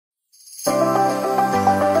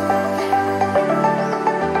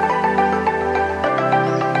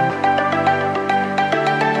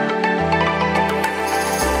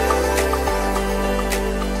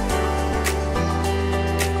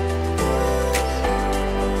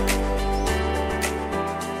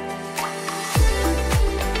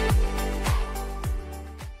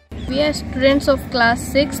We are students of class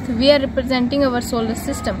 6th. We are representing our solar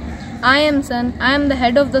system. I am Sun. I am the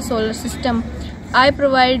head of the solar system. I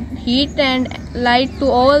provide heat and light to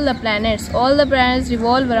all the planets. All the planets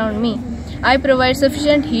revolve around me. I provide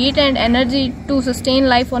sufficient heat and energy to sustain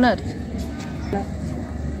life on Earth.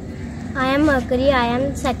 I am Mercury. I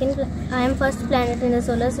am first planet in the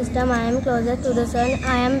solar system. I am closer to the sun.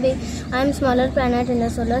 I am smaller planet in the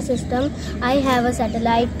solar system. I have a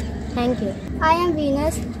satellite. Thank you. I am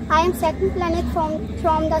Venus. I am second planet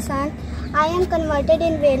from the sun. I am converted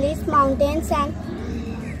in valleys, mountains and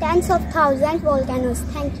tens of thousands volcanoes.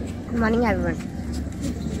 Thank you. Good morning everyone.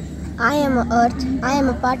 I am Earth. I am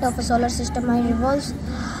a part of a solar system. I revolve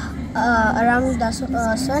around the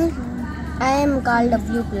sun. I am called a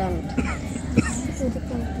blue planet.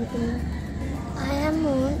 I am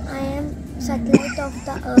moon. I am satellite of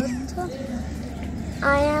the earth.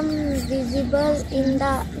 I am visible in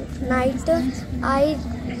the night. I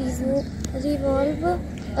revolve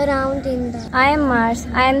around in the... I am Mars.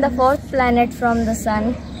 I am the fourth planet from the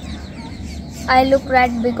sun. I look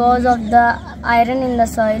red because of the iron in the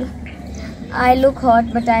soil. I look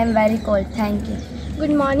hot but I am very cold. Thank you.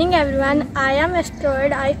 Good morning everyone. I am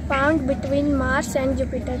asteroid I found between Mars and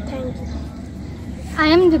Jupiter. Thank you. I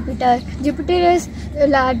am Jupiter. Jupiter is the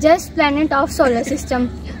largest planet of solar system.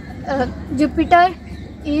 Jupiter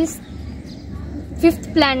is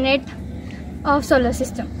fifth planet of solar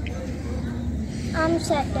system. I am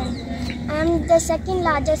Saturn. I am the second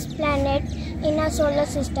largest planet in our solar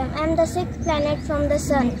system. I am the sixth planet from the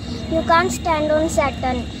sun. You can't stand on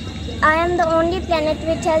Saturn. I am the only planet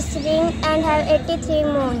which has ring and have 83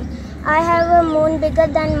 moons. I have a moon bigger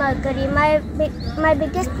than Mercury. My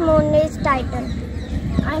biggest moon is Titan.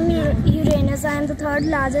 I am Uranus. I am the third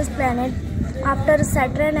largest planet after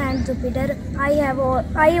Saturn and Jupiter.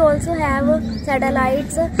 I also have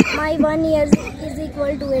satellites. My 1 year is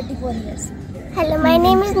equal to 84 years. Hello, my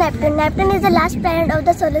name is Neptune. Neptune is the last planet of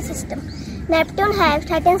the solar system. Neptune has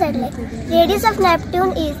 13 satellites. Radius of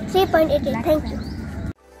Neptune is 3.88. Thank you.